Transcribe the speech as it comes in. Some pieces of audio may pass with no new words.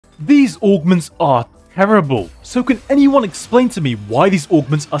These augments are terrible. So can anyone explain to me why these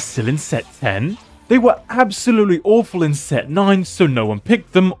augments are still in set 10? They were absolutely awful in set 9, so no one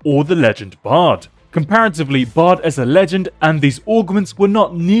picked them, or the Legend Bard. Comparatively, Bard as a legend and these augments were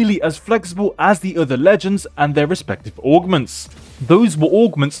not nearly as flexible as the other legends and their respective augments. Those were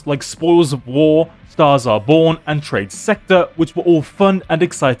augments like Spoils of War, Stars Are Born, and Trade Sector, which were all fun and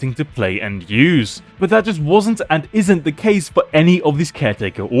exciting to play and use. But that just wasn't and isn't the case for any of these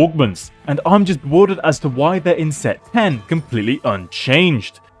Caretaker augments, and I'm just bewildered as to why they're in set 10 completely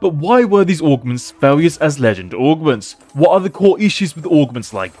unchanged. But why were these augments failures as legend augments? What are the core issues with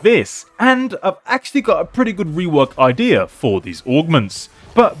augments like this? And I've actually got a pretty good rework idea for these augments.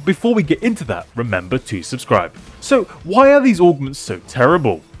 But before we get into that, remember to subscribe. So why are these augments so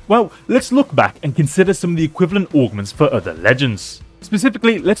terrible? Well, let's look back and consider some of the equivalent augments for other legends.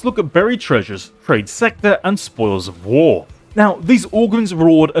 Specifically, let's look at Buried Treasures, Trade Sector, and Spoils of War. Now, these augments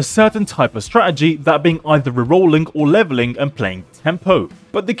reward a certain type of strategy, that being either rerolling or leveling and playing tempo.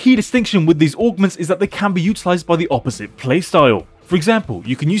 But the key distinction with these augments is that they can be utilized by the opposite playstyle. For example,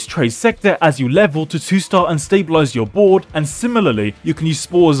 you can use Trade Sector as you level to 2-star and stabilize your board, and similarly, you can use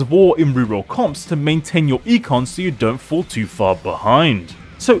Spoils of War in reroll comps to maintain your econ so you don't fall too far behind.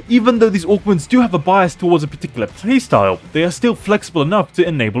 So even though these augments do have a bias towards a particular playstyle, they are still flexible enough to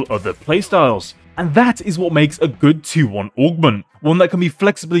enable other playstyles. And that is what makes a good 2-1 augment, one that can be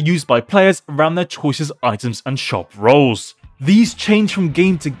flexibly used by players around their choices, items, and shop roles. These change from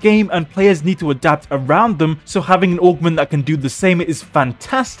game to game and players need to adapt around them, so having an augment that can do the same is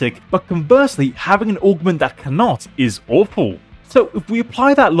fantastic, but conversely, having an augment that cannot is awful. So if we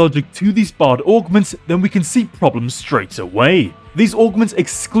apply that logic to these Bard augments, then we can see problems straight away. These augments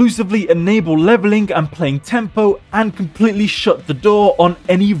exclusively enable leveling and playing tempo and completely shut the door on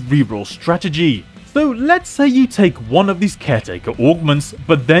any reroll strategy. So let's say you take one of these Caretaker augments,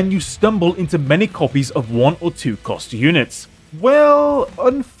 but then you stumble into many copies of 1 or 2 cost units. Well,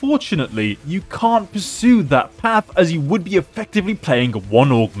 unfortunately, you can't pursue that path as you would be effectively playing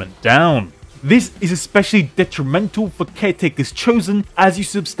 1 augment down. This is especially detrimental for Caretakers Chosen, as you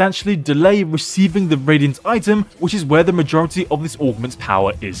substantially delay receiving the Radiant item, which is where the majority of this augment's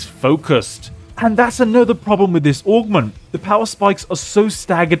power is focused. And that's another problem with this augment. The power spikes are so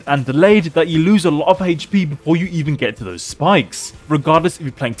staggered and delayed that you lose a lot of HP before you even get to those spikes, regardless if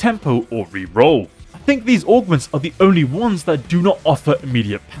you're playing tempo or reroll. I think these augments are the only ones that do not offer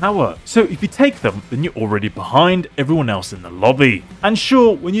immediate power, so if you take them, then you're already behind everyone else in the lobby. And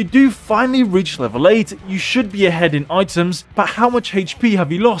sure, when you do finally reach level 8, you should be ahead in items, but how much HP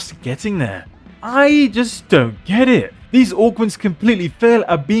have you lost getting there? I just don't get it. These augments completely fail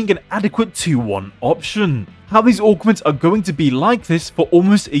at being an adequate 2-1 option. How these augments are going to be like this for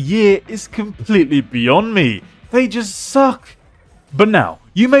almost a year is completely beyond me. They just suck. But now,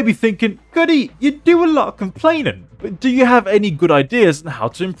 you may be thinking, Goody, you do a lot of complaining, but do you have any good ideas on how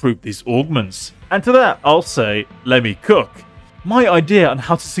to improve these augments? And to that, I'll say, let me cook. My idea on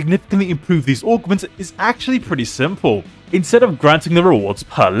how to significantly improve these augments is actually pretty simple. Instead of granting the rewards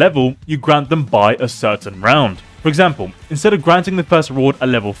per level, you grant them by a certain round. For example, instead of granting the first reward at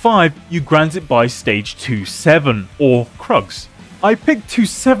level 5, you grant it by stage 2-7, or Krugs. I picked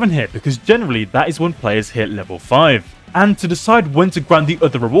 2-7 here because generally that is when players hit level 5. And to decide when to grant the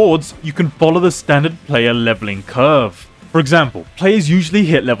other rewards, you can follow the standard player leveling curve. For example, players usually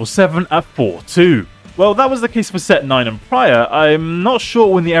hit level 7 at 4-2. Well, that was the case for set 9 and prior. I'm not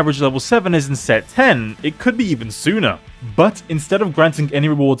sure when the average level 7 is in set 10, it could be even sooner. But instead of granting any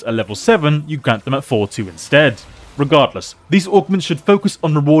rewards at level 7, you grant them at 4-2 instead. Regardless, these augments should focus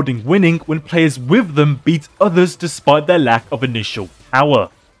on rewarding winning when players with them beat others despite their lack of initial power.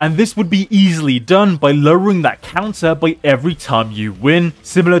 And this would be easily done by lowering that counter by every time you win,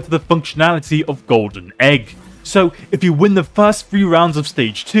 similar to the functionality of Golden Egg. So if you win the first 3 rounds of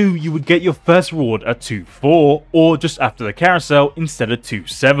stage 2, you would get your first reward at 2-4, or just after the carousel instead of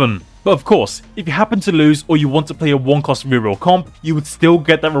 2-7. But of course, if you happen to lose or you want to play a 1-cost reroll comp, you would still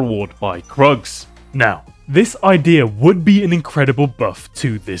get that reward by Krugs. Now, this idea would be an incredible buff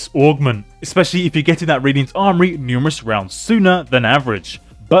to this augment, especially if you're getting that Radiant Armory numerous rounds sooner than average.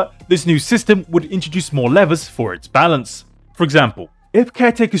 But this new system would introduce more levers for its balance. For example, if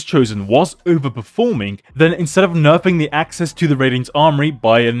Caretaker's Chosen was overperforming, then instead of nerfing the access to the Radiant Armory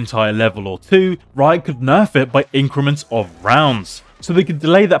by an entire level or 2, Riot could nerf it by increments of rounds. So they could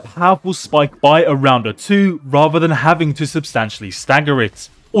delay that powerful spike by a round or 2 rather than having to substantially stagger it.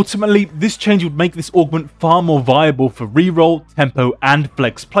 Ultimately, this change would make this augment far more viable for reroll, tempo, and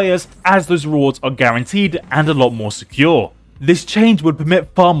flex players, as those rewards are guaranteed and a lot more secure. This change would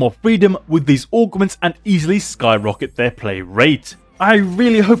permit far more freedom with these augments and easily skyrocket their play rate. I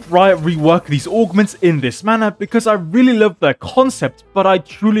really hope Riot rework these augments in this manner because I really love their concept, but I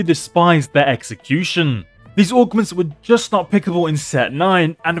truly despise their execution. These augments were just not pickable in set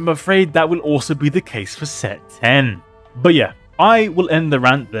 9, and I'm afraid that will also be the case for set 10. But yeah, I will end the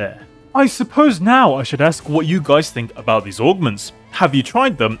rant there. I suppose now I should ask what you guys think about these augments. Have you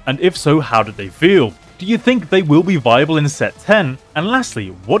tried them, and if so, how did they feel? Do you think they will be viable in set 10? And lastly,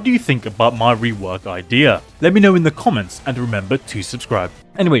 what do you think about my rework idea? Let me know in the comments, and remember to subscribe.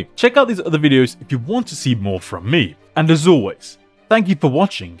 Anyway, check out these other videos if you want to see more from me. And as always, thank you for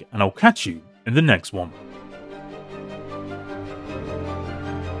watching, and I'll catch you in the next one.